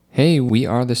Hey, we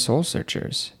are the Soul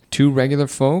Searchers. Two regular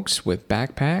folks with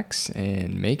backpacks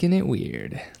and making it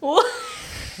weird.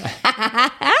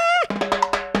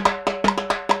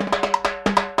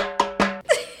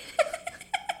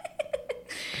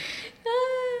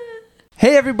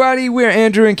 Hey everybody, we're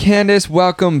Andrew and Candace.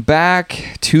 Welcome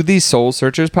back to the Soul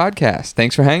Searchers podcast.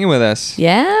 Thanks for hanging with us.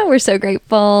 Yeah, we're so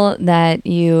grateful that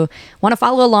you want to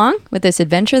follow along with this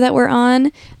adventure that we're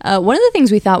on. One of the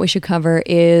things we thought we should cover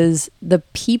is the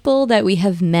people that we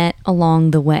have met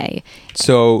along the way.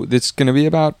 So it's going to be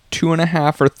about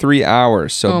 2.5 or 3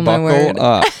 hours, so buckle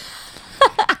up.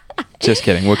 Just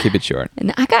kidding. We'll keep it short.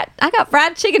 And I got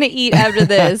fried chicken to eat after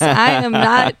this.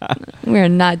 We're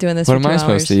not doing this for 2 hours. What am I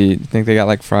supposed to eat? Think they got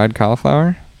like fried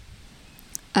cauliflower?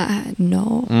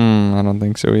 No. I don't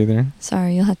think so either.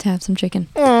 Sorry, you'll have to have some chicken.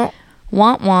 Womp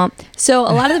womp. So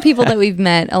a lot of the people that we've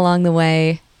met along the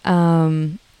way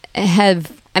everybody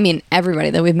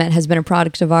that we've met has been a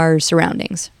product of our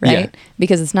surroundings, right? Yeah.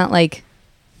 Because it's not like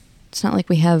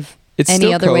we have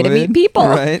any other COVID, way to meet people.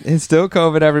 Right. It's still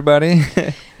COVID, everybody.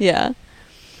 Yeah.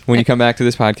 When you come back to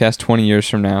this podcast 20 years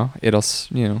from now,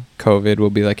 COVID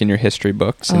will be like in your history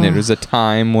books. And it was a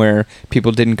time where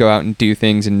people didn't go out and do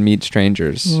things and meet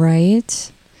strangers.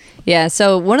 Right. Yeah.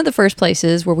 So one of the first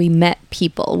places where we met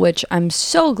people, which I'm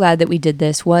so glad that we did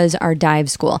this, was our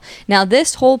dive school. Now,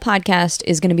 this whole podcast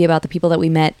is going to be about the people that we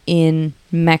met in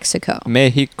Mexico.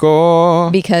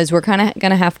 Mexico. Because we're kind of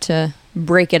going to have to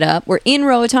break it up. We're in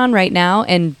Roatan right now,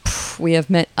 and we have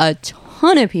met a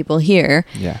ton of people here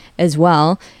as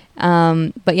well.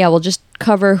 But yeah, we'll just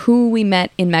cover who we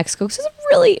met in Mexico. Because it's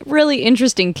really, really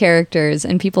interesting characters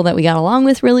and people that we got along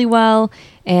with really well.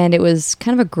 And it was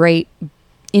kind of a great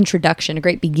introduction, a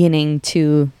great beginning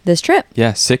to this trip.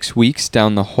 Yeah, 6 weeks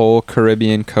down the whole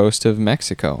Caribbean coast of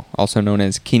Mexico, also known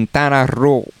as Quintana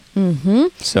Roo. Mm-hmm.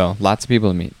 So lots of people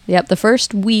to meet. Yep. The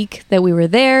first week that we were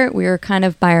there, we were kind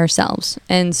of by ourselves.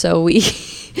 And so we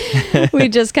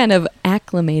just kind of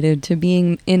acclimated to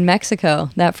being in Mexico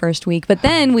that first week. But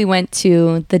then we went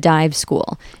to the dive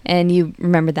school. And you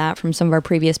remember that from some of our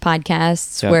previous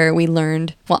podcasts where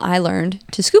I learned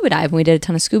to scuba dive. And we did a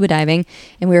ton of scuba diving.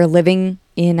 And we were living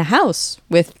in a house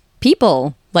with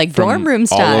people. Like dorm room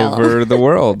style. All over the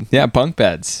world. Yeah, bunk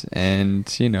beds. And,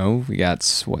 we got,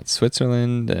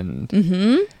 Switzerland and...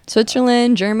 Mm-hmm.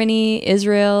 Switzerland, Germany,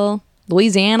 Israel,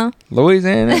 Louisiana.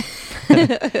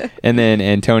 And then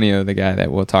Antonio, the guy that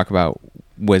we'll talk about,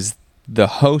 was the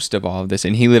host of all of this.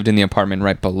 And he lived in the apartment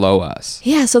right below us.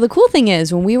 Yeah, so the cool thing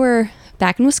is, when we were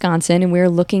back in Wisconsin and we were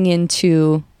looking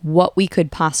into what we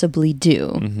could possibly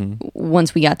do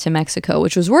once we got to Mexico,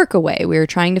 which was work away. We were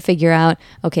trying to figure out,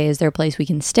 okay, is there a place we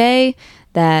can stay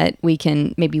that we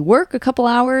can maybe work a couple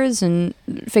hours and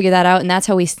figure that out? And that's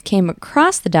how we came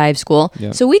across the dive school.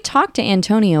 Yep. So we talked to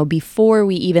Antonio before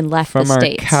we even left the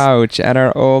States. From our couch at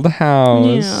our old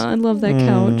house. Yeah, I love that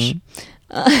couch.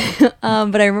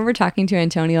 But I remember talking to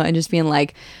Antonio and just being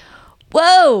like,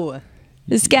 whoa,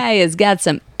 this guy has got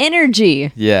some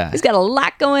energy. Yeah. He's got a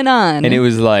lot going on. And it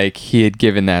was like he had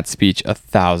given that speech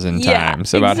 1,000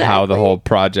 times about how the whole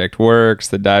project works,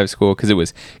 the dive school, because it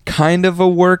was kind of a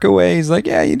work away. He's like,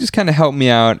 yeah, you just kind of help me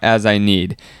out as I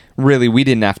need. Really, we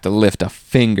didn't have to lift a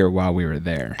finger while we were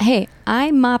there. Hey,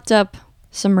 I mopped up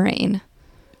some rain.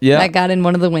 Yeah. That got in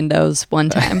one of the windows one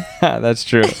time. That's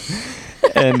true.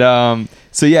 And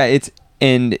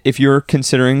and if you're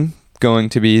considering going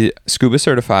to be scuba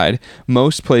certified,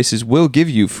 most places will give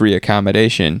you free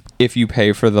accommodation if you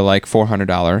pay for the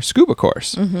 $400 scuba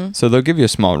course. So they'll give you a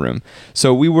small room.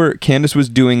 So Candace was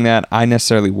doing that. I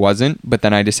necessarily wasn't, but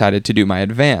then I decided to do my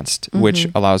advanced, which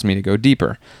allows me to go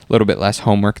deeper. A little bit less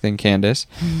homework than Candace.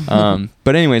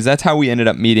 But anyways, that's how we ended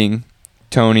up meeting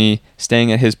Tony,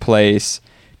 staying at his place,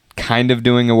 kind of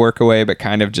doing a work away, but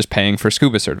kind of just paying for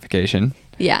scuba certification.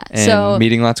 Yeah. And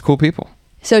meeting lots of cool people.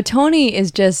 So Tony is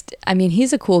just,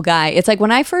 he's a cool guy. It's like when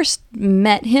I first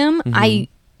met him,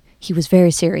 he was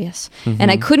very serious. And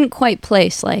I couldn't quite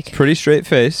place Pretty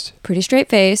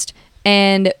straight-faced.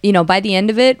 And, by the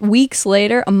end of it,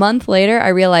 a month later, I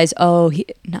realized, I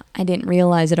didn't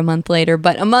realize it a month later,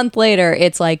 but a month later,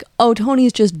 it's like,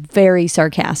 Tony's just very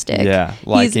sarcastic. Yeah,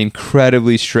 he's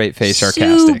incredibly straight-faced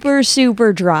sarcastic. Super,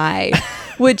 super dry,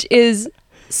 which is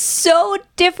so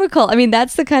difficult.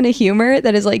 That's the kind of humor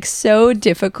that is so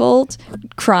difficult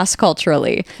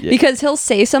cross-culturally because he'll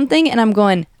say something and I'm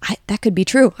going, that could be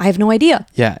true. I have no idea.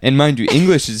 Yeah, and mind you,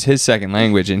 English is his second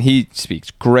language, and he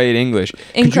speaks great English.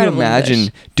 Could you imagine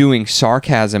English. doing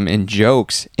sarcasm and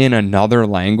jokes in another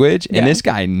language? And this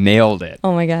guy nailed it.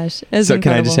 Oh my gosh. So incredible.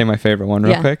 Can I just say my favorite one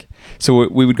real quick? So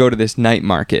we would go to this night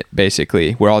market,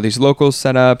 basically, where all these locals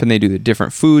set up, and they do the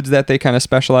different foods that they kind of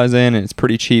specialize in, and it's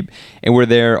pretty cheap. And we're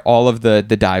there, all of the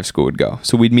dive school would go.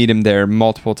 So we'd meet him there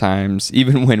multiple times,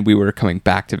 even when we were coming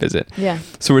back to visit. Yeah.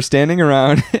 So we're standing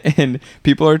around, and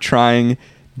people are trying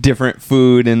different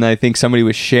food, and I think somebody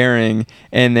was sharing,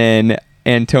 and then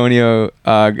Antonio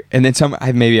and then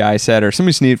maybe I said, or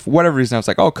somebody sneezed for whatever reason. I was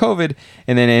like, oh, COVID.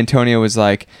 And then Antonio was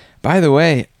like, by the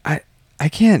way, I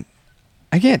can't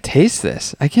taste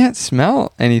this. I can't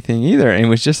smell anything either. And it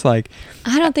was just like,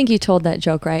 I don't think you told that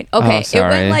joke right. Okay, it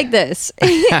went like this.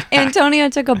 Antonio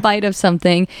took a bite of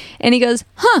something, and he goes,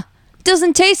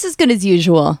 doesn't taste as good as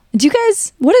usual. Did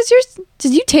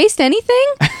you taste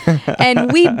anything?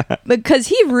 And because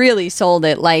he really sold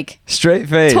it, like straight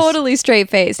face, totally straight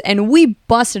face. And we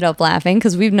busted up laughing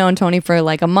because we've known Tony for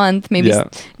like a month, maybe,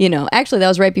 actually that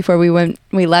was right before we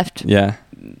left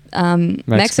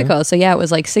Mexico. So yeah, it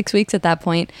was like 6 weeks at that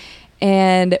point.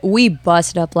 And we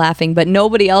busted up laughing, but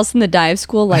nobody else in the dive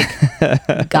school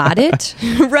got it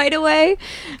right away.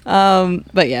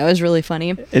 But yeah, it was really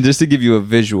funny. And just to give you a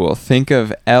visual, think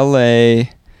of LA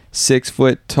 6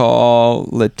 foot tall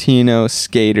Latino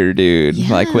skater dude,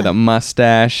 like with a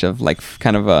mustache of like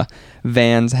kind of a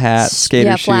Vans hat,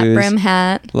 skater shoes, flat brim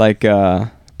hat,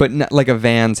 but not like a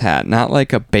Vans hat, not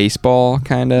like a baseball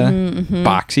kind of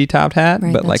boxy topped hat,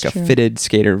 but like a fitted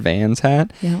skater Vans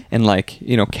hat, and like,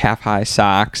 calf high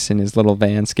socks and his little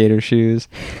Vans skater shoes.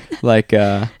 Like,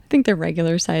 I think they're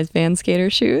regular size Vans skater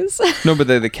shoes. No, but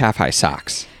they're the calf high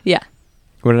socks. Yeah.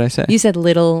 What did I say? You said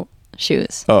little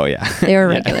shoes. Oh yeah. They were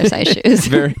regular size shoes.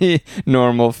 Very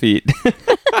normal feet.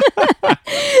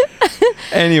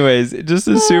 Anyways, just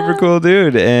a super cool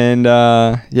dude, and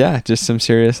just some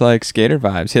serious like skater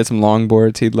vibes. He had some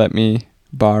longboards he'd let me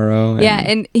borrow.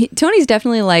 And Tony's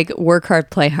definitely like work hard,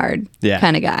 play hard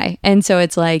kind of guy. And so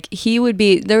it's like there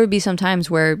would be some times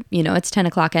where, it's 10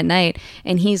 o'clock at night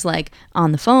and he's like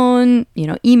on the phone,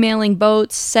 emailing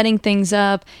boats, setting things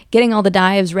up, getting all the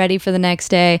dives ready for the next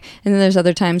day. And then there's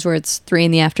other times where it's 3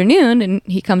 p.m. and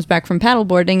he comes back from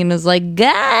paddleboarding and is like,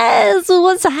 guys,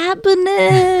 what's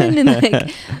happening? And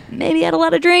like, maybe had a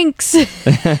lot of drinks,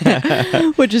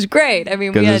 which is great. I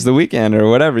mean, because it's the weekend or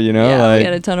whatever, we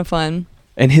had a ton of fun.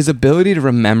 And his ability to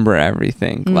remember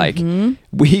everything. Like,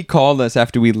 he called us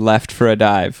after we left for a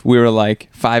dive. We were like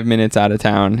 5 minutes out of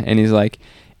town, and he's like,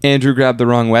 Andrew grabbed the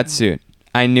wrong wetsuit.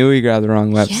 I knew he grabbed the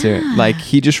wrong wetsuit. Yeah. Like,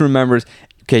 he just remembers,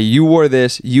 okay, you wore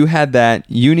this, you had that,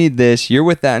 you need this, you're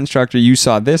with that instructor, you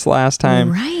saw this last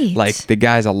time. Right. Like, the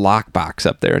guy's a lockbox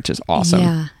up there, which is awesome.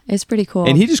 Yeah, it's pretty cool.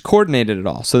 And he just coordinated it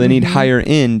all. So then he'd hire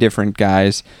in different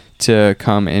guys to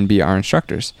come and be our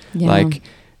instructors. Yeah. Like,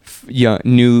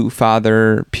 new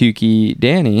father Pukey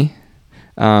Danny,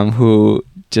 who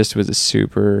just was a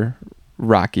super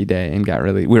rocky day and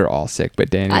we were all sick, but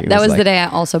Danny that was the day I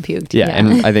also puked. Yeah,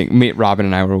 and I think Robin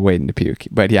and I were waiting to puke,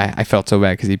 but yeah, I felt so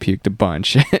bad because he puked a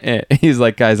bunch. He's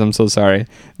like, guys, I'm so sorry.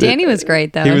 Danny was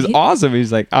great though. He was awesome.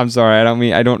 He's like, I'm sorry,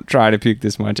 I don't try to puke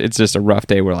this much, it's just a rough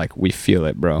day. We're like, we feel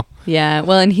it, bro. Yeah,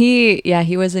 well, and he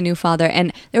was a new father,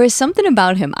 and there was something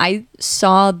about him. I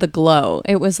saw the glow.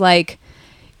 It was like,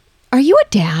 are you a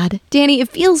dad? Danny, it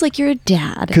feels like you're a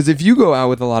dad. Because if you go out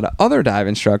with a lot of other dive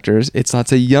instructors, it's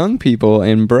lots of young people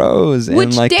and bros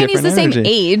and like Danny's different the energy. Same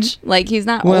age. Like, he's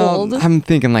not old. I'm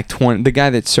thinking like 20. The guy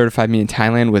that certified me in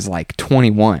Thailand was like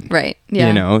 21. Right,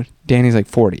 yeah. Danny's like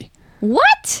 40. What?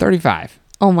 35.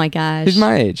 Oh my gosh. He's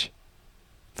my age.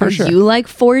 For sure. Are you like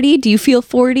 40? Do you feel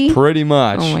 40? Pretty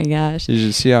much. Oh my gosh. You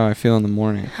should see how I feel in the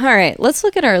morning. All right, let's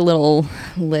look at our little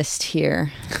list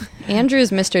here. Andrew's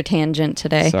Mr. Tangent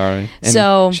today. Sorry. And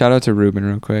shout out to Ruben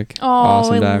real quick. Oh,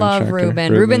 awesome, I love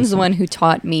Ruben. Ruben's the one who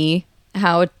taught me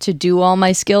how to do all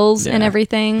my skills and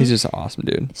everything. He's just an awesome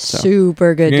dude. So,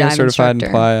 super good dive certified instructor.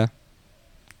 In playa.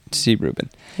 See Ruben.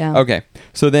 Yeah. Okay.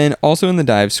 So then also in the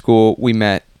dive school, we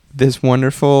met this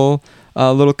wonderful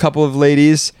little couple of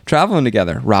ladies traveling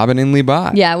together, Robin and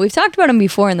Libat. Yeah, we've talked about them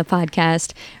before in the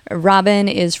podcast. Robin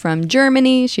is from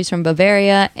Germany, she's from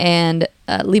Bavaria, and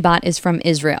Libat is from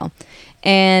Israel.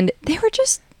 And they were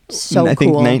just so cool. I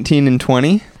think 19 and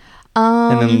 20.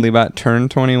 And then Libat turned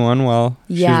 21 while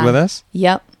she was with us.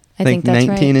 Yep. I think that's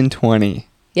 19 right. and 20.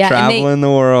 Yeah, traveling the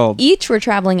world. Each were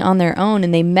traveling on their own,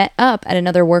 and they met up at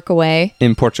another workaway.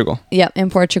 In Portugal. Yep, in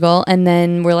Portugal. And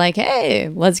then we're like, hey,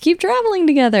 let's keep traveling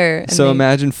together. And so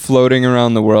imagine floating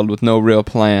around the world with no real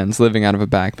plans, living out of a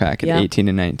backpack at Yep. 18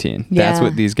 and 19. Yeah. That's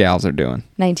what these gals are doing.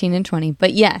 19 and 20,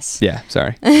 but yes. Yeah,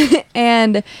 sorry.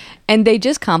 and they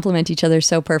just complement each other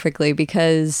so perfectly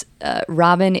because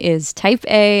Robin is type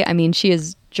A. I mean, she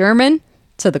is German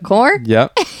to the core.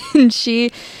 Yep. And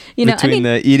she, Between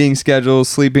the eating schedules,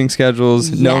 sleeping schedules,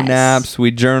 no Yes. naps,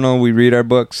 we journal, we read our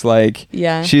books, like,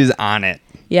 Yeah. she's on it.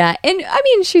 Yeah, and I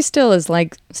mean, she still is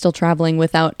still traveling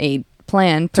without a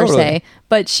plan per se,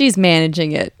 but she's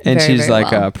managing it. And very, she's very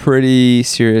like well. a pretty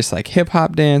serious, like, hip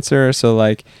hop dancer. So,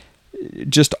 like,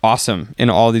 just awesome in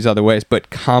all these other ways,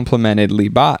 but complemented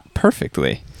Libat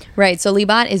perfectly. Right. So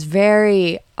Libat is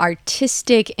very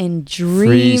artistic and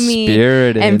dreamy.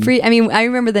 Free-spirited. And free. I mean, I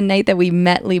remember the night that we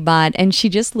met Libat, and she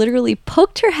just literally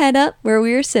poked her head up where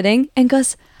we were sitting and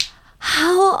goes,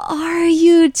 how are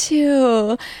you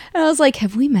two? And I was like,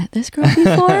 have we met this girl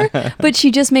before? But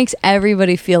she just makes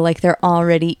everybody feel like they're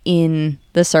already in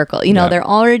the circle. You know, they're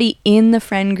already in the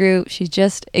friend group. She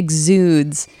just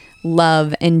exudes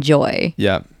love and joy.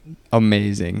 Yep.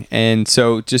 Amazing. And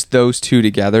so just those two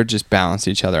together just balance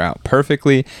each other out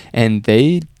perfectly. And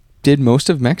they did most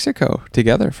of Mexico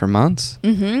together for months.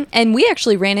 Mm-hmm. And we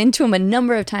actually ran into him a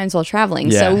number of times while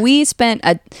traveling. Yeah. So we spent,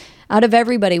 out of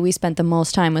everybody, we spent the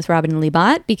most time with Robin and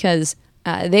Libat because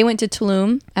they went to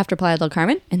Tulum after Playa del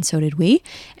Carmen, and so did we.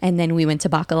 And then we went to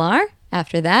Bacalar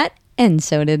after that, and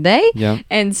so did they. Yep.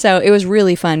 And so it was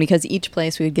really fun because each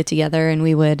place we would get together and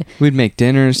we'd make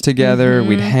dinners together.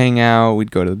 We'd hang out.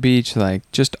 We'd go to the beach. Like,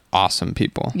 just awesome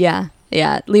people. Yeah.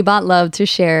 Libat loved to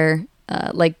share,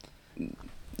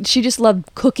 she just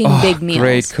loved cooking big meals.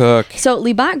 Great cook. So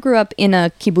Libat grew up in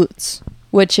a kibbutz,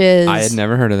 which is... I had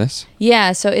never heard of this.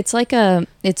 Yeah, so it's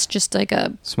just like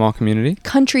a Small community?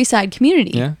 countryside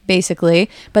community, Yeah. basically.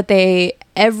 But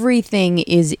everything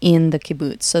is in the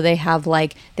kibbutz. So they have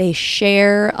they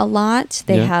share a lot.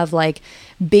 They have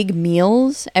big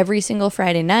meals every single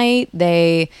Friday night.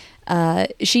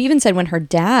 She even said when her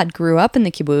dad grew up in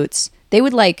the kibbutz, they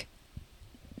would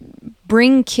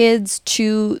bring kids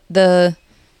to the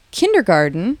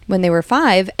kindergarten when they were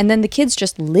 5, and then the kids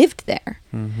just lived there.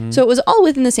 So it was all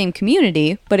within the same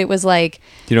community, but it was You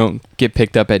don't get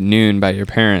picked up at noon by your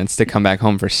parents to come back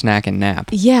home for snack and nap.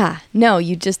 yeah, no,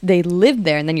 they lived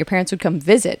there, and then your parents would come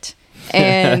visit.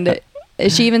 And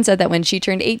she even said that when she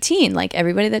turned 18,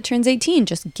 everybody that turns 18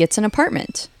 just gets an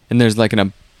apartment. And there's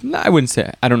I wouldn't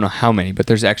say, I don't know how many, but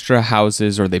there's extra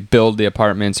houses, or they build the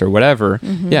apartments or whatever.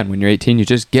 Yeah, and when you're 18, you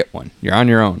just get one. You're on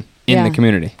your own in the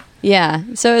community. Yeah,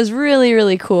 so it was really,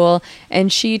 really cool.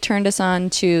 And she turned us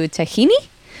on to tahini.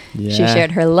 Yeah. She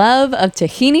shared her love of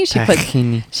tahini.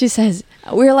 She says,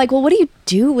 we were like, well, what do you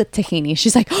do with tahini?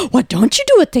 She's like, what don't you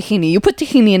do with tahini? You put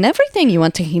tahini in everything. You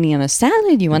want tahini in a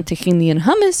salad. You want tahini in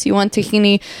hummus. You want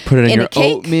tahini Put it in a your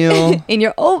cake. oatmeal. In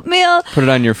your oatmeal. Put it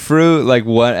on your fruit,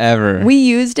 whatever. We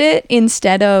used it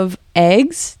instead of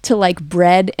eggs to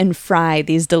bread and fry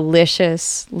these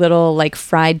delicious little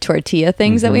fried tortilla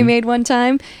things that we made one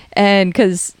time. And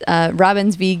because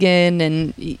Robin's vegan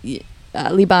and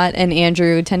Libat and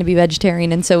Andrew tend to be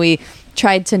vegetarian, and so we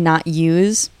tried to not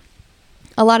use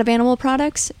a lot of animal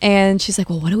products. And she's like,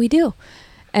 well, what do we do?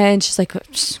 And she's like,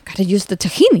 gotta use the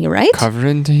tahini, right? Cover it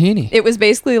in tahini. It was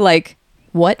basically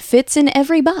what fits in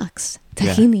every box?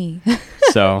 Tahini. Yeah.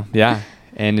 So, yeah.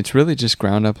 And it's really just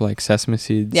ground up sesame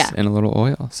seeds and a little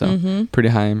oil. So pretty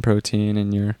high in protein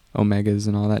and your omegas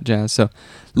and all that jazz. So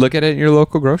look at it at your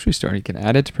local grocery store. You can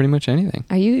add it to pretty much anything.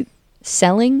 Are you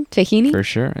selling tahini? For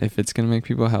sure. If it's going to make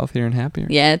people healthier and happier.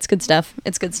 Yeah, it's good stuff.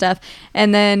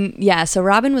 And then, so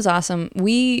Robin was awesome.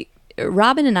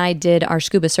 Robin and I did our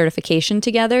scuba certification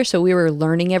together. So we were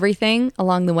learning everything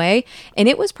along the way. And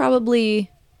it was probably,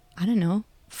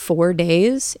 4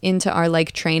 days into our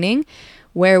training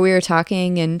where we were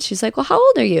talking, and she's like, well, how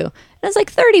old are you? And I was like,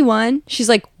 31. She's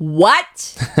like,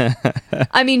 what?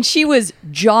 I mean, she was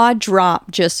jaw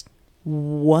drop, just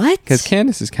what? Because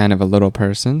Candace is kind of a little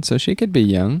person, so she could be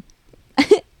young.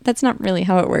 That's not really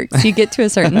how it works. You get to a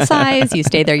certain size, you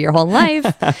stay there your whole life.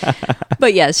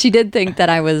 But yes, she did think that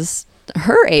I was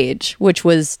her age, which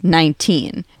was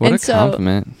 19. What a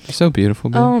compliment. You're so beautiful,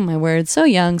 babe. Oh my word, so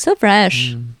young, so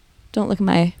fresh. Don't look at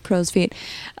my crow's feet.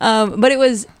 But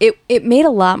it made a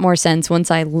lot more sense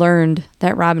once I learned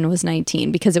that Robin was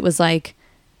 19, because it was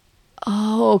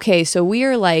oh, okay, so we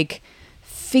are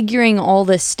figuring all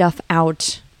this stuff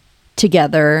out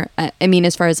together. I mean,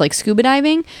 as far as scuba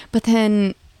diving, but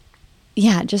then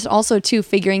yeah, just also too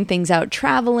figuring things out,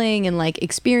 traveling and like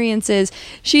experiences.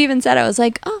 She even said, I was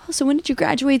like, oh, so when did you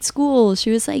graduate school?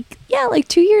 She was like, yeah, like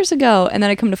 2 years ago. And then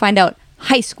I come to find out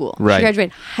high school. Right. She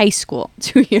graduated high school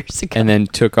 2 years ago. And then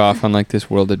took off on like this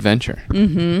world adventure.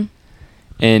 Mm-hmm.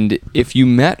 And if you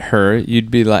met her,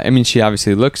 you'd be like, I mean, she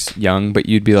obviously looks young, but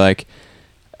you'd be like,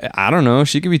 I don't know,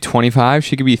 she could be 25,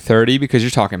 she could be 30, because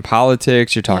you're talking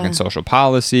politics, you're talking social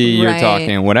policy, you're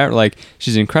talking whatever. Like,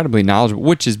 she's incredibly knowledgeable,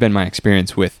 which has been my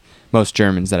experience with most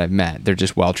Germans that I've met. They're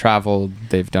just well-traveled,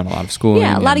 they've done a lot of schooling.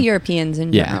 Yeah, a lot of Europeans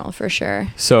in general, for sure.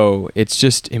 So it's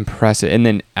just impressive. And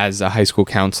then as a high school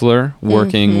counselor,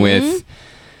 working with,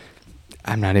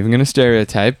 I'm not even going to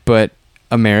stereotype, but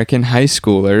American high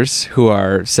schoolers who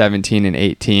are 17 and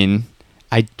 18,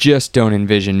 I just don't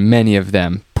envision many of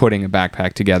them putting a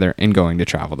backpack together and going to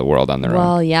travel the world on their own.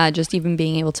 Well, yeah, just even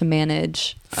being able to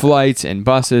manage flights and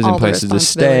buses and places to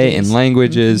stay and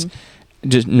languages.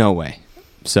 Just no way.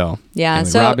 So, yeah. Anyway,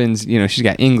 So Robin's, she's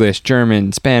got English,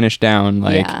 German, Spanish down.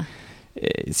 Like,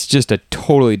 it's just a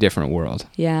totally different world.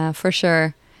 Yeah, for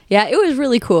sure. Yeah, it was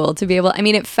really cool to be able, I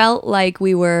mean, it felt like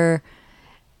we were,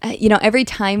 every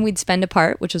time we'd spend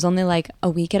apart, which was only like a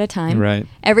week at a time, right?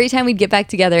 Every time we'd get back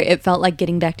together, it felt like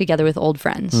getting back together with old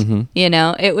friends.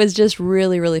 It was just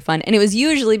really, really fun. And it was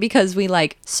usually because we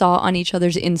like saw on each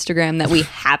other's Instagram that we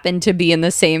happened to be in the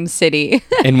same city.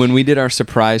 And when we did our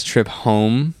surprise trip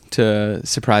home to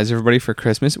surprise everybody for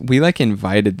Christmas, we like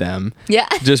invited them. Yeah.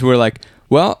 Just we're like,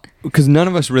 well, because none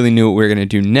of us really knew what we were going to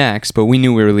do next, but we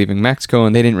knew we were leaving Mexico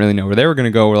and they didn't really know where they were going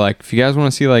to go. We're like, if you guys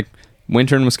want to see like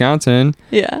winter in Wisconsin.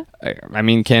 Yeah. I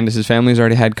mean, Candace's family's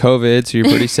already had COVID, so you're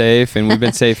pretty safe, and we've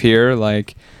been safe here.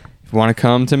 Like, if you want to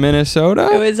come to Minnesota?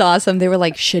 It was awesome. They were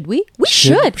like, should we? We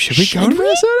should. Should we go to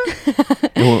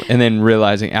Minnesota? And then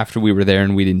realizing after we were there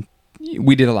and we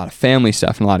did a lot of family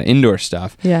stuff and a lot of indoor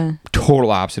stuff. Yeah.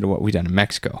 Total opposite of what we done in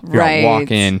Mexico. You're right. out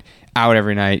walking, out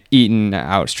every night, eating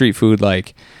out, street food,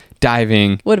 like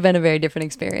diving. Would have been a very different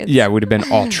experience. Yeah, would have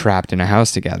been all trapped in a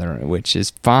house together, which is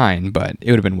fine, but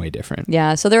it would have been way different.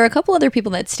 Yeah, so there were a couple other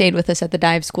people that stayed with us at the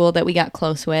dive school that we got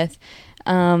close with.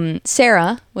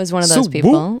 Sarah was one of those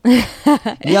people.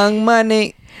 Young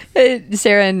money.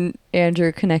 Sarah and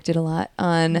Andrew connected a lot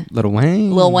on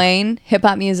Lil Wayne, hip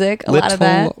hop music, a lot of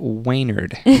that.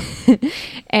 Waynard.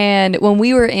 And when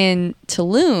we were in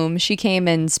Tulum, she came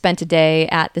and spent a day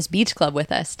at this beach club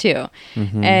with us too.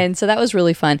 And so that was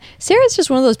really fun. Sarah's just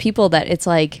one of those people that it's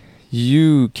like,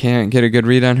 you can't get a good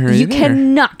read on her either. You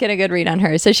cannot get a good read on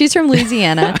her. So she's from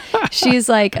Louisiana. She's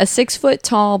like a 6 foot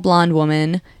tall blonde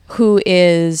woman who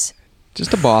is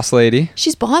just a boss lady.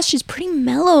 She's boss. She's pretty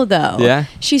mellow though. Yeah.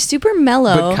 She's super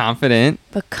mellow. But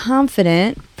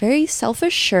confident. Very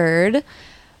self-assured.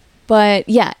 But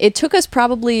yeah, it took us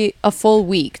probably a full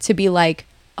week to be like,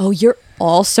 oh, you're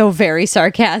also very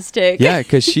sarcastic. Yeah,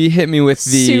 because she hit me with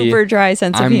the super dry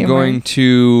sense of humor. I'm going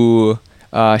to...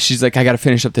 she's like, I got to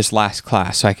finish up this last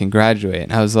class so I can graduate.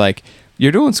 And I was like,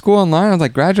 you're doing school online? I was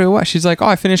like, graduate what? She's like, oh,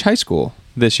 I finished high school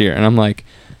this year. And I'm like,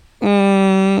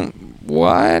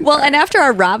 what? Well, and after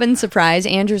our Robin surprise,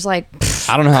 Andrew's like,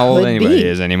 I don't know how old anybody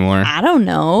is anymore. I don't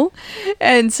know.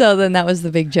 And so then that was the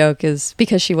big joke, is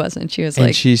because she wasn't. She was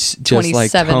like, she's just 27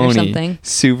 like Tony, or something.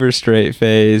 Super straight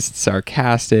faced,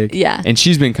 sarcastic. Yeah. And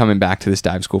she's been coming back to this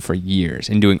dive school for years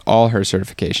and doing all her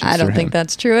certifications. I don't think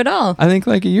that's true at all. I think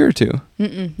like a year or two.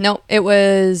 No, it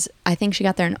was, I think she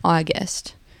got there in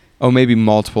August. Oh, maybe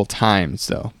multiple times,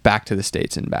 though. Back to the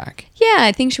States and back. Yeah,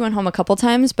 I think she went home a couple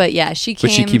times, but yeah, she came...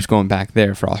 But she keeps going back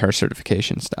there for all her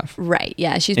certification stuff. Right,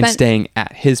 yeah. She's and been... staying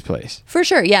at his place. For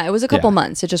sure, yeah. It was a couple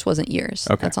months. It just wasn't years.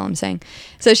 Okay. That's all I'm saying.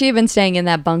 So she had been staying in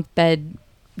that bunk bed,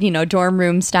 dorm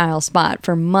room style spot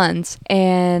for months,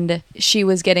 and she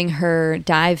was getting her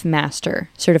dive master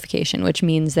certification, which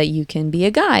means that you can be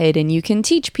a guide and you can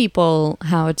teach people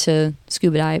how to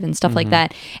scuba dive and stuff like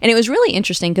that. And it was really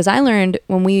interesting because I learned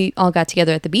when we all got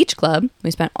together at the beach club, we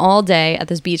spent all day at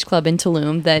this beach club in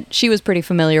Tulum that she was pretty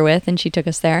familiar with, and she took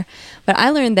us there. But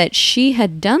I learned that she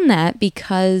had done that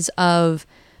because of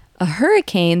a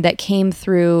hurricane that came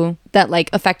through that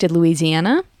like affected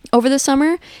Louisiana over the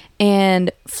summer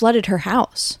and flooded her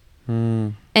house.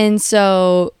 And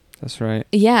so... That's right.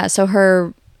 Yeah, so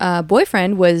her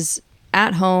boyfriend was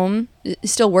at home,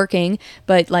 still working,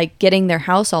 but like getting their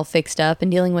house all fixed up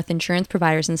and dealing with insurance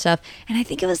providers and stuff. And I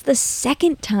think it was the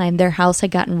second time their house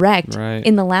had gotten wrecked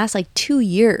in the last like 2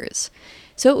 years.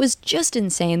 So it was just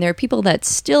insane. There are people that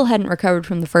still hadn't recovered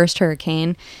from the first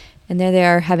hurricane, and there they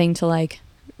are having to like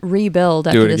rebuild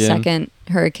after the second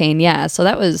hurricane. Yeah, so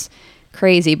that was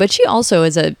crazy. But she also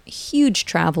is a huge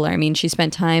traveler. I mean, she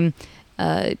spent time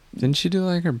Didn't she do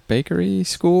like her bakery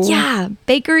school? Yeah,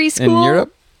 bakery school. In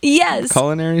Europe? Yes.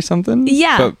 Culinary something?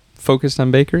 Yeah. But focused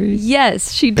on bakery?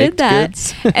 Yes, she did Baked that.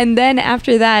 goods? And then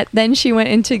after that, then she went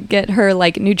in to get her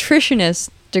like nutritionist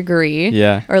degree.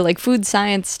 Yeah. Or like food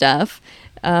science stuff.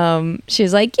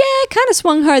 She's like, yeah, kind of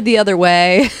swung hard the other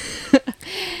way.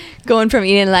 Going from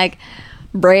eating like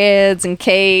breads and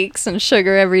cakes and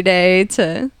sugar every day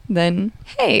to then,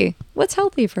 hey, what's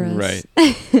healthy for us?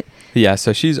 Right. Yeah,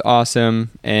 so she's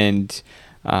awesome, and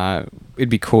it'd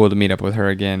be cool to meet up with her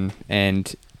again.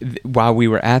 And while we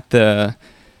were at the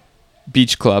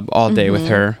beach club all day with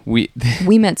her, we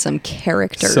met some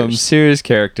characters. Some serious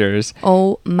characters.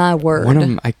 Oh my word. One of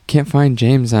them, I can't find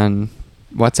James on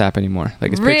WhatsApp anymore.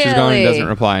 Like his picture's gone, he doesn't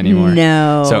reply anymore.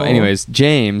 No. So anyways,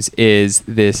 James is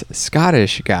this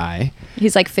Scottish guy.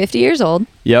 He's like 50 years old.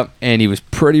 Yep, and he was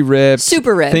pretty ripped.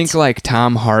 Super ripped. Think like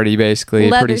Tom Hardy, basically.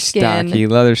 Leather pretty skin. stocky,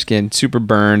 leather skin, super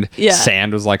burned. Yeah.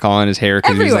 Sand was like all in his hair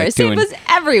because he was Everywhere. like Sand was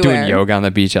everywhere. doing yoga on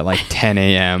the beach at like 10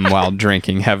 a.m. while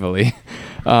drinking heavily.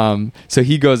 So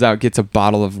he goes out, gets a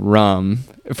bottle of rum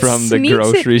from the Sneaks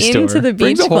grocery it store, into the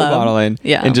brings beach a whole club. bottle in,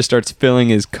 Yeah. and just starts filling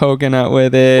his coconut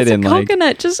with it, It's and a like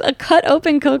coconut, just a cut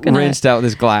open coconut. rinsed out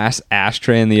this glass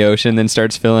ashtray in the ocean, then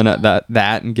starts filling up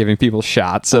that and giving people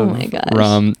shots of my gosh.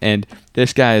 rum. And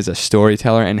this guy is a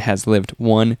storyteller and has lived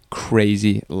one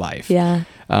crazy life. Yeah.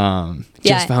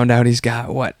 Just found out he's got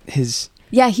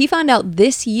Yeah, he found out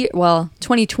this year,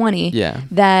 2020,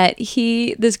 that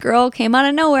this girl came out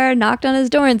of nowhere, knocked on his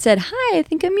door and said, "Hi, I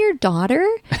think I'm your daughter."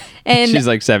 And she's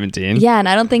like 17. Yeah, and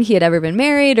I don't think he had ever been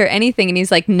married or anything. And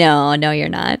he's like, no, you're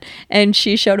not. And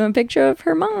she showed him a picture of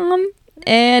her mom.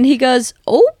 And he goes,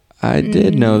 oh, I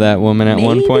did know that woman at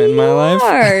one point in my life.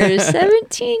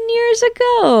 17 years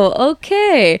ago.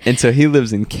 Okay. And so he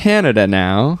lives in Canada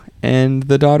now, and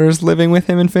the daughter's living with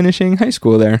him and finishing high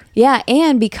school there. Yeah,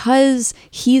 and because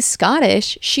he's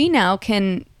Scottish, she now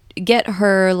can get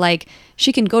her, like,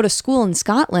 she can go to school in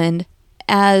Scotland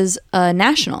as a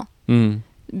national.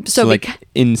 So like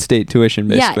in-state tuition,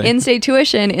 basically. Yeah, in-state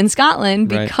tuition in Scotland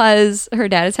because her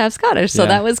dad is half Scottish. So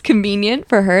that was convenient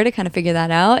for her to kind of figure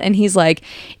that out. And he's like,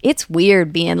 it's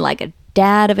weird being like a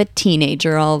dad of a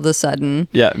teenager all of a sudden.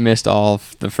 Yeah, missed all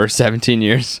of the first 17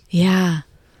 years. Yeah.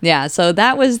 Yeah, so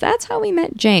that's how we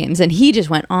met James. And he just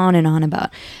went on and on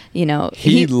about,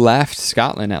 He left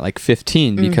Scotland at like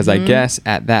 15 because I guess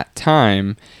at that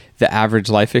time, the average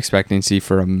life expectancy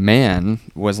for a man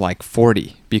was like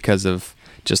 40 because of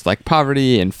just like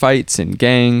poverty and fights and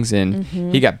gangs, and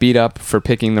he got beat up for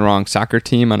picking the wrong soccer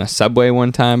team on a subway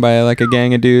one time by like a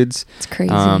gang of dudes. It's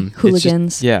crazy.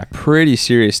 Hooligans. Pretty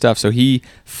serious stuff. So he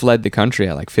fled the country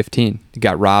at like 15. He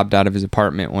got robbed out of his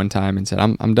apartment one time and said,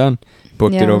 I'm done.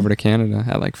 Booked it over to Canada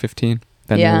at like 15.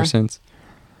 Been there ever since.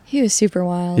 He was super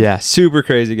wild. Yeah, super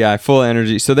crazy guy, full of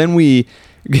energy. So then we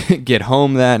get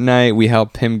home that night. We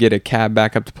help him get a cab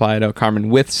back up to Playa del Carmen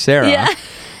with Sarah. Yeah.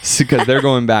 Because they're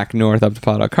going back north up to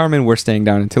Playa del Carmen. We're staying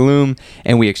down in Tulum,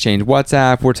 and we exchange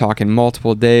WhatsApp. We're talking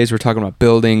multiple days. We're talking about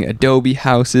building adobe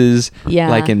houses,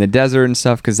 like in the desert and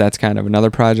stuff, because that's kind of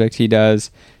another project he does.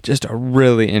 Just a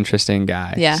really interesting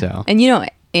guy. Yeah. So. And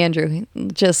Andrew,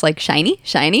 just like shiny.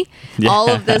 Yeah. All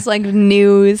of this like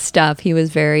new stuff. He was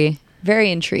very, very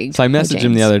intrigued. So I messaged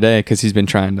him the other day because he's been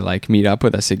trying to like meet up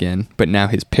with us again, but now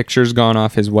his picture's gone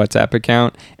off his WhatsApp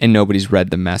account and nobody's read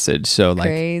the message. So like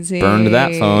burned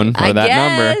that phone or that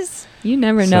number. You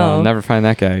never know. So I'll never find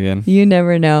that guy again. You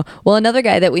never know. Well, another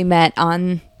guy that we met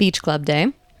on Beach Club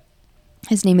Day,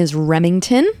 his name is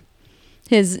Remington.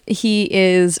 He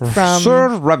is from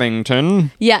Sir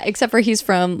Remington. Yeah, except for he's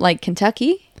from like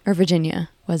Kentucky or Virginia.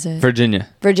 Was it Virginia?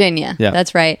 Yeah,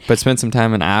 that's right. But spent some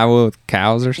time in Iowa with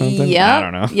cows or something. Yeah, I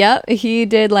don't know. Yep, he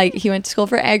did. Like he went to school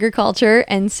for agriculture,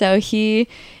 and so he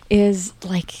is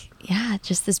like,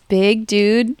 just this big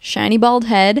dude, shiny bald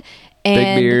head,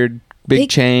 and big beard, big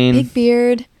chain, big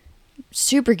beard,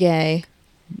 super gay.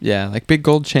 Yeah, like big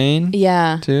gold chain.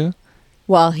 Yeah, too.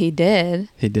 Well, he did.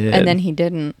 He did. And then he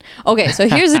didn't. Okay, so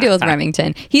here's the deal with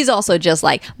Remington. He's also just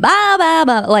like, bah, bah,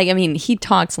 bah. Like, I mean, he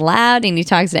talks loud and he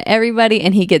talks to everybody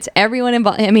and he gets everyone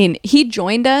involved. I mean, he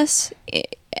joined us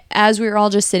as we were all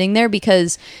just sitting there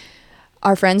because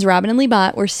our friends Robin and Lee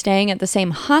Bott were staying at the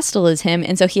same hostel as him.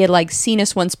 And so he had like seen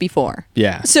us once before.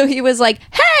 Yeah. So he was like,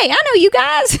 hey, I know you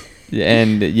guys.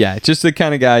 And just the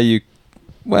kind of guy you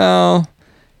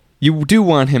do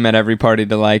want him at every party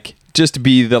to like just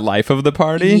be the life of the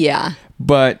party. Yeah.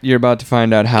 But you're about to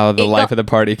find out how the life of the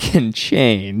party can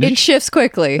change. It shifts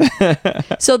quickly.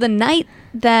 So the night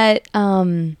that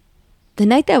okay,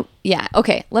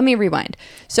 let me rewind.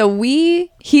 So we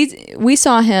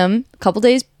saw him a couple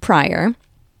days prior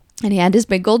and he had his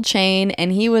big gold chain,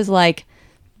 and he was like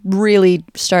really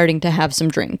starting to have some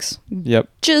drinks. Yep.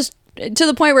 Just to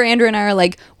the point where Andrew and I are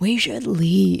like, we should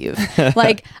leave.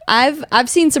 Like I've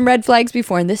seen some red flags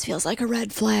before, and this feels like a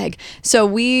red flag. So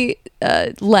we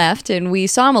left, and we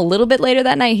saw him a little bit later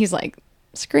that night. He's like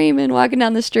screaming, walking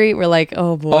down the street. We're like,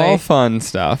 oh boy. All fun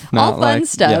stuff. All fun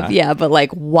stuff, yeah, but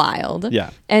like wild.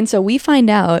 Yeah. And so we find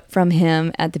out from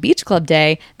him at the beach club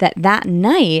day that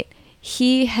night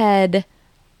he had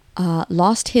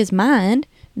lost his mind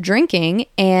drinking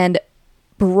and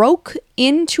broke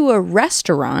into a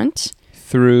restaurant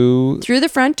through the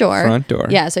front door.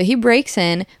 Yeah, so he breaks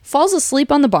in, falls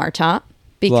asleep on the bar top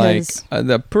because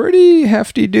the pretty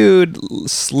hefty dude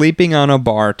sleeping on a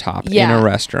bar top in a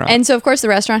restaurant. And so of course the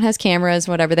restaurant has cameras,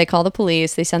 whatever. They call the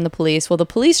police, they send the police. Well, the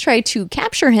police try to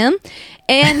capture him,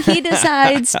 and he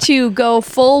decides to go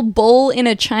full bull in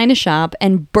a china shop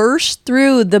and burst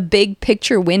through the big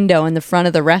picture window in the front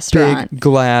of the restaurant. Big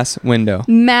glass window.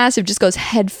 Massive, just goes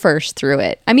head first through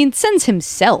it. I mean, sends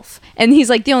himself. And he's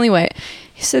like, the only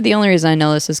reason I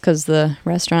know this is because the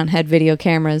restaurant had video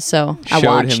cameras, so I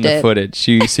watched him the footage,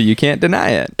 so you can't deny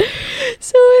it.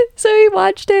 So he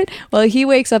watched it. Well, he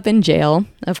wakes up in jail,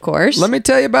 of course. Let me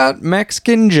tell you about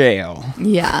Mexican jail.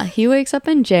 Yeah, he wakes up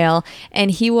in jail,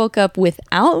 and he woke up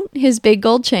without his big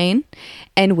gold chain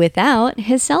and without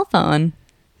his cell phone.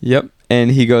 Yep.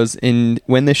 And he goes,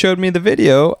 when they showed me the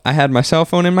video, I had my cell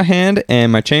phone in my hand and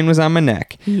my chain was on my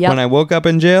neck. Yep. When I woke up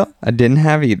in jail, I didn't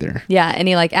have either. Yeah, and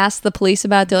he like asked the police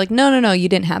about it. They're like, no, you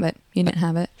didn't have it. You didn't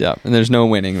have it. Yeah, and there's no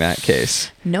winning that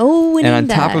case. No winning that.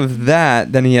 And on top of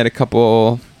that, then he had a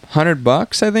couple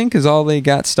 $100, I think, is all they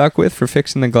got stuck with for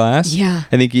fixing the glass. Yeah.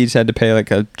 I think he just had to pay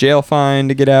like a jail fine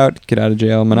to get out of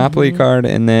jail, Monopoly card,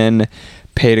 and then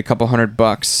paid a couple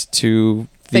 $100 to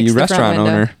the restaurant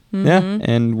owner. Mm-hmm. Yeah,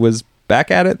 and was back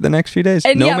at it the next few days.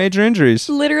 And no major injuries.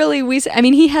 Literally,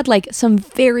 he had like some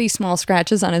very small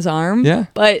scratches on his arm. Yeah.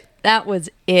 But that was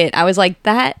it. I was like,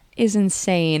 that is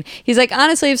insane. He's like,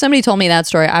 honestly, if somebody told me that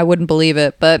story, I wouldn't believe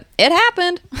it, but it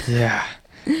happened. Yeah.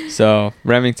 So,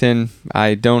 Remington,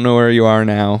 I don't know where you are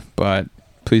now, but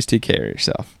please take care of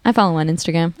yourself. I follow him on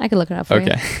Instagram. I could look it up for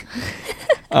you.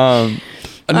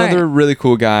 Another really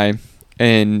cool guy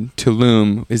in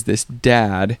Tulum is this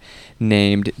dad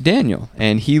named Daniel,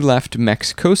 and he left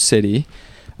Mexico City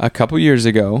a couple years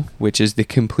ago, which is the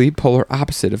complete polar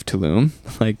opposite of Tulum,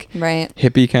 like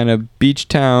hippie kind of beach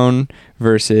town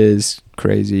versus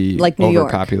crazy like New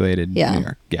overpopulated New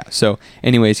York. Yeah. So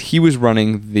anyways, he was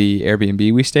running the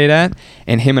Airbnb we stayed at,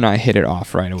 and him and I hit it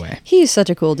off right away. He's such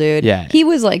a cool dude. Yeah. He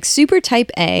was like super type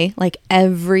A, like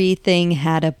everything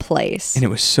had a place. And it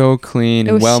was so clean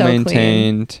and well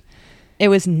maintained. It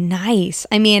was nice.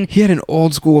 I mean, he had an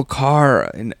old school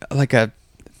car, and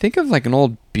think of like an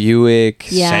old Buick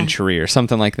Century or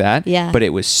something like that. Yeah. But it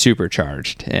was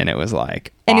supercharged, and it was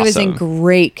like and awesome. It was in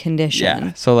great condition.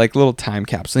 Yeah. So like little time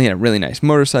capsule. He had a really nice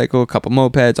motorcycle, a couple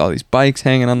mopeds, all these bikes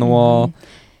hanging on the wall.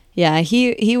 Yeah,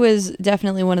 he was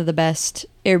definitely one of the best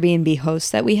Airbnb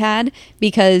hosts that we had,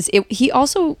 because he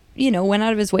also, went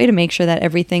out of his way to make sure that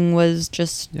everything was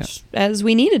just as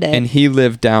we needed it. And he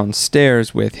lived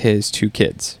downstairs with his 2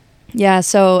 kids. Yeah,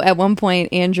 so at one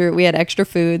point, Andrew, we had extra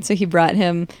food, so he brought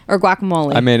him, or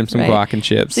guacamole. I made him some guac and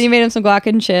chips. So you made him some guac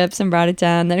and chips and brought it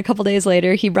down. Then a couple days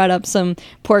later, he brought up some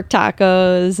pork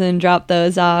tacos and dropped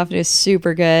those off. It was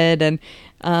super good. And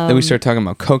then we started talking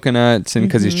about coconuts, and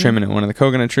because he's trimming at one of the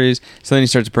coconut trees. So then he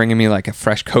starts bringing me like a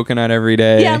fresh coconut every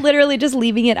day. Yeah, literally just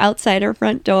leaving it outside our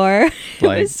front door. It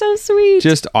was so sweet.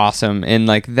 Just awesome. And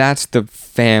like that's the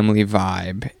family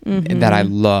vibe that I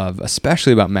love,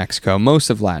 especially about Mexico,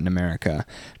 most of Latin America,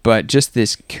 but just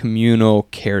this communal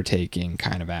caretaking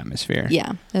kind of atmosphere.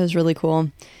 Yeah, that was really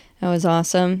cool. That was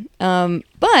awesome.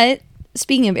 But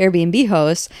speaking of Airbnb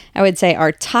hosts, I would say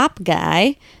our top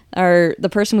guy, the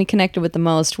person we connected with the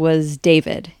most, was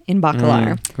David in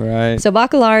Bacalar. Right. So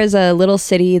Bacalar is a little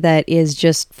city that is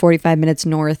just 45 minutes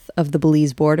north of the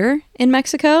Belize border in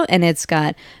Mexico, and it's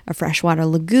got a freshwater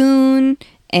lagoon,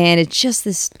 and it's just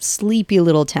this sleepy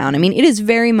little town. I mean, it is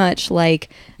very much like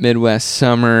Midwest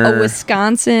summer, a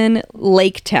Wisconsin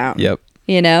lake town. Yep.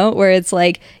 Where it's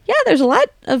like, yeah, there's a lot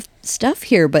of stuff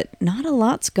here, but not a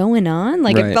lot's going on.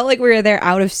 Like, it felt like we were there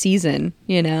out of season,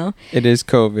 It is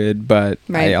COVID, but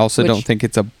I also don't think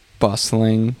it's a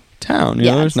bustling town.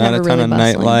 There's not a ton of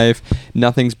nightlife.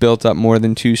 Nothing's built up more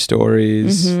than 2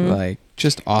 stories. Like,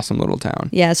 just awesome little town.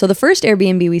 Yeah, so the first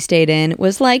Airbnb we stayed in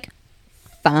was like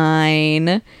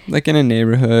fine. Like in a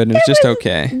neighborhood, and it's just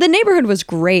okay. The neighborhood was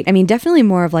great. I mean, definitely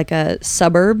more of like a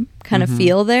suburb kind of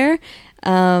feel there.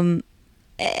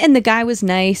 And the guy was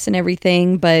nice and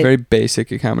everything, but very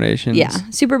basic accommodations. yeah,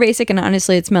 super basic. And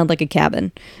honestly, it smelled like a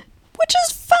cabin, which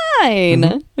is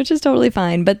fine, which is totally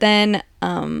fine. But then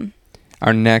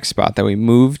our next spot that we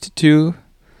moved to,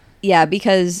 yeah,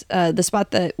 because the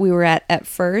spot that we were at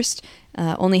first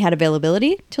only had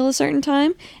availability till a certain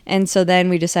time. And so then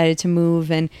we decided to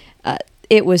move, and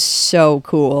it was so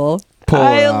cool.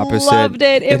 Polar opposite. I loved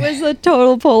it. It was a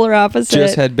total polar opposite.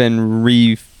 Just had been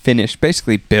refinished,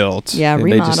 basically built. Yeah, And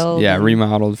remodeled.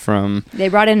 remodeled from They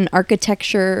brought in an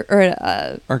architecture or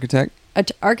architect. an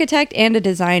architect and a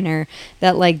designer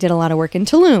that like did a lot of work in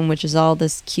Tulum, which is all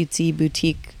this cutesy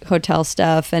boutique hotel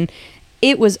stuff, and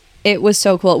it was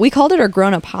so cool. We called it our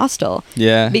grown-up hostel.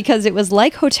 Yeah. Because it was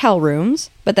like hotel rooms,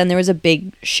 but then there was a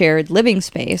big shared living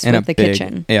space with the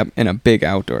kitchen. Yep, and a big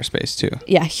outdoor space too.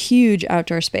 Yeah, huge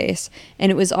outdoor space.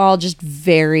 And it was all just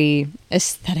very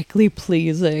aesthetically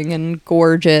pleasing and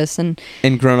gorgeous. And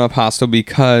grown up hostel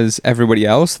because everybody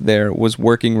else there was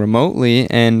working remotely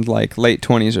and like late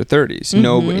 20s or 30s.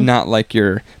 No, not like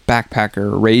your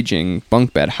backpacker raging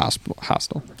bunk bed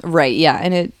hostel. right, yeah.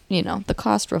 And it, the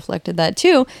cost reflected that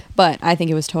too, but I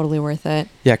think it was totally worth it.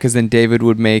 Yeah, because then David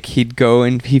he'd go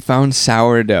and he found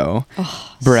sourdough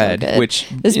bread, so which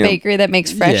this bakery that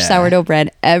makes fresh sourdough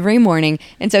bread every morning.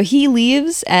 And so he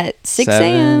leaves at 6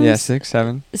 a.m. Yeah, 6,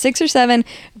 7. 6 or 7,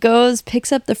 goes,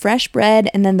 picks up the fresh bread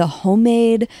and then the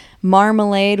homemade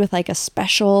marmalade with like a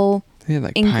special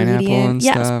like ingredient. Pineapple and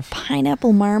yeah, stuff. it was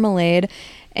pineapple marmalade.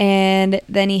 And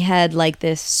then he had like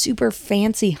this super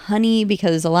fancy honey,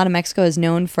 because a lot of Mexico is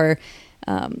known for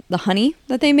the honey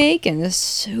that they make, and this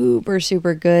super,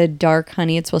 super good dark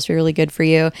honey. It's supposed to be really good for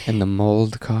you. And the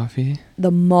mulled coffee.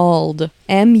 The mulled.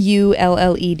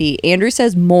 Mulled. Andrew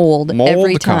says mold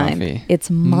every time. Coffee. It's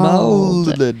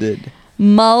mulled.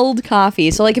 Mulled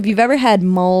coffee. So like if you've ever had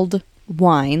mulled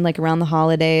wine, like around the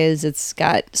holidays, it's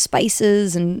got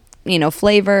spices and,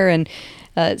 flavor and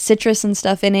citrus and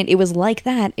stuff in it. It was like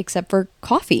that, except for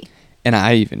coffee. And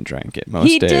I even drank it most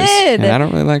days. He did. And I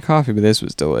don't really like coffee, but this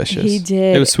was delicious. He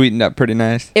did. It was sweetened up pretty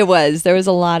nice. It was. There was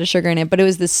a lot of sugar in it, but it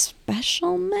was this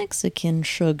special Mexican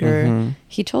sugar.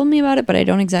 He told me about it, but I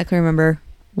don't exactly remember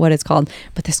what it's called.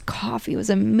 But this coffee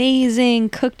was amazing,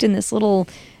 cooked in this little...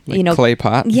 clay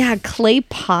pot. Yeah, clay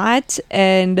pot.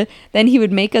 And then he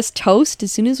would make us toast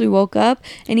as soon as we woke up.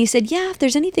 And he said, yeah, if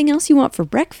there's anything else you want for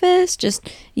breakfast, just,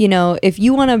 if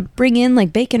you want to bring in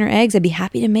like bacon or eggs, I'd be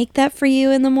happy to make that for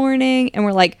you in the morning. And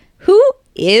we're like, who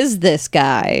is this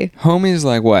guy? Homie's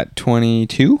like what,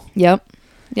 22? Yep,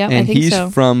 and I think he's so.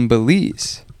 from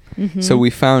Belize. So we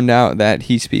found out that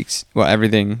he speaks,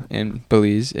 everything in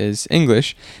Belize is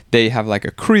English. They have like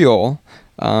a Creole.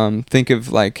 Think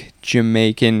of like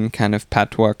Jamaican kind of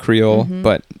patois Creole,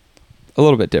 but a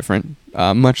little bit different,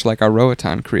 much like our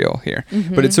Roatan Creole here.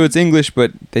 But it's English,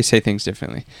 but they say things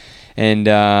differently. And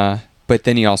but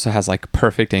then he also has like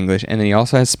perfect English, and then he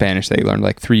also has Spanish that he learned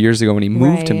like 3 years ago when he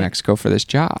moved to Mexico for this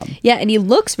job. Yeah, and he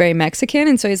looks very Mexican,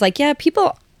 and so he's like, yeah,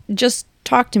 people just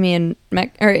talk to me in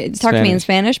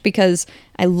Spanish because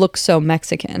I look so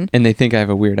Mexican. And they think I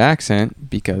have a weird accent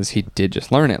because he did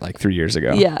just learn it like 3 years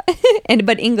ago. Yeah.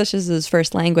 But English is his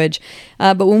first language.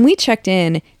 But when we checked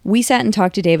in, we sat and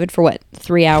talked to David for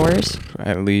 3 hours?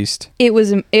 At least. It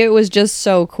was just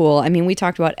so cool. I mean, we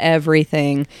talked about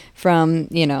everything from,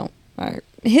 our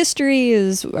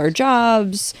histories, our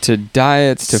jobs. To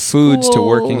diets, to foods, to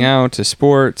working out, to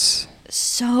sports.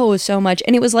 So much.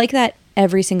 And it was like that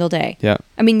every single day. Yeah.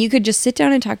 I mean, you could just sit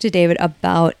down and talk to David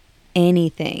about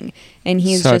anything, and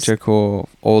he's such a cool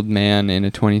old man in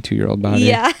a 22-year-old body.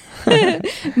 Yeah.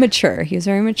 Mature. He was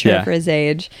very mature for his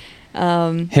age.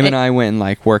 Him and I went and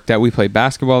like worked out. We played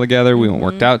basketball together. We went and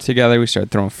worked out together. We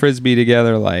started throwing frisbee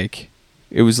together. Like,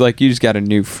 it was like you just got a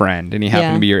new friend, and he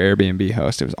happened to be your Airbnb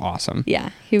host. It was awesome.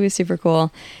 Yeah, he was super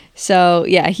cool. So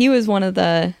yeah, he was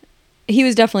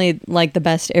definitely like the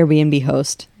best Airbnb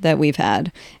host that we've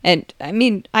had. And I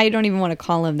mean, I don't even want to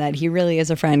call him that. He really is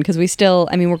a friend, because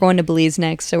we're going to Belize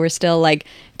next. So we're still like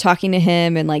talking to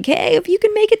him and like, hey, if you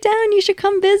can make it down, you should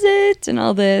come visit and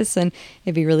all this. And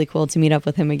it'd be really cool to meet up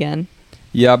with him again.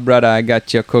 Yeah, brother, I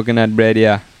got your coconut bread,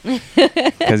 yeah.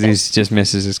 Because he just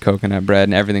misses his coconut bread,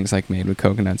 and everything's like made with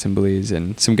coconuts in Belize.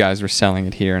 And some guys were selling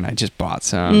it here, and I just bought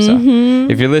some. So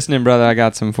if you're listening, brother, I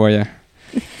got some for you.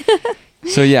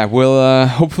 So yeah, we'll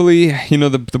hopefully,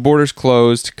 the border's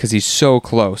closed because he's so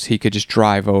close. He could just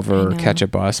drive over or catch a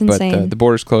bus, but the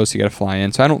border's closed, so you got to fly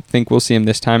in. So I don't think we'll see him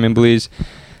this time in Belize.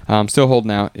 Still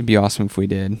holding out. It'd be awesome if we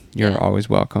did. You're always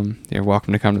welcome. You're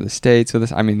welcome to come to the States with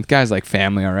us. I mean, the guy's like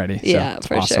family already. So yeah, it's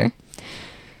for awesome. sure.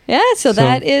 Yeah, so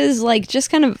that is like just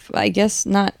kind of, I guess,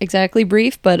 not exactly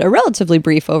brief, but a relatively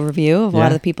brief overview of a lot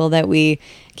of the people that we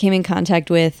came in contact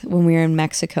with when we were in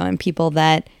Mexico, and people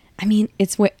that, I mean,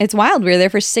 it's wild. We were there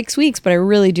for 6 weeks, but I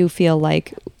really do feel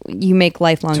like you make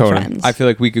lifelong friends. I feel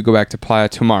like we could go back to Playa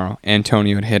tomorrow.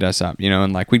 Antonio would hit us up,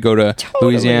 and like we'd go to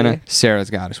Louisiana. Sarah's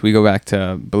got us. We go back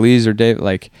to Belize or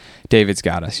David's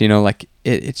got us. Like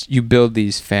it's you build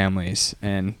these families,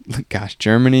 and gosh,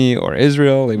 Germany or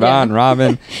Israel, Liban,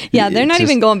 Robin. Yeah, they're not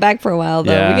even going back for a while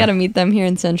though. Yeah. We got to meet them here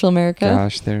in Central America.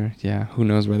 Gosh, who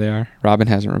knows where they are? Robin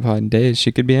hasn't replied in days.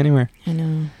 She could be anywhere. I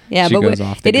know. Yeah,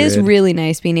 but it is really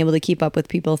nice being able to keep up with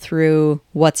people through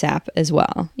WhatsApp as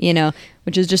well,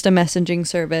 which is just a messaging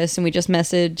service. And we just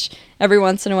message every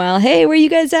once in a while, hey, where you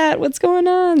guys at? What's going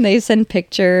on? They send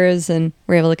pictures, and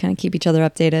we're able to kind of keep each other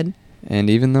updated. And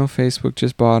even though Facebook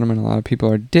just bought them and a lot of people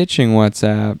are ditching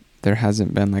WhatsApp, there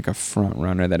hasn't been like a front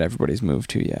runner that everybody's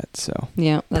moved to yet. So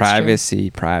yeah, that's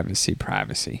true.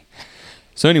 Privacy.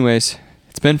 So anyways,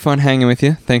 it's been fun hanging with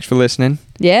you. Thanks for listening.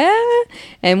 Yeah.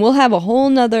 And we'll have a whole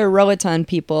nother Roatan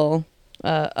people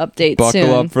update soon.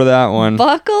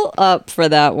 Buckle up for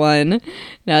that one.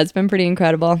 No, it's been pretty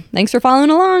incredible. Thanks for following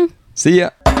along. See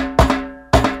ya.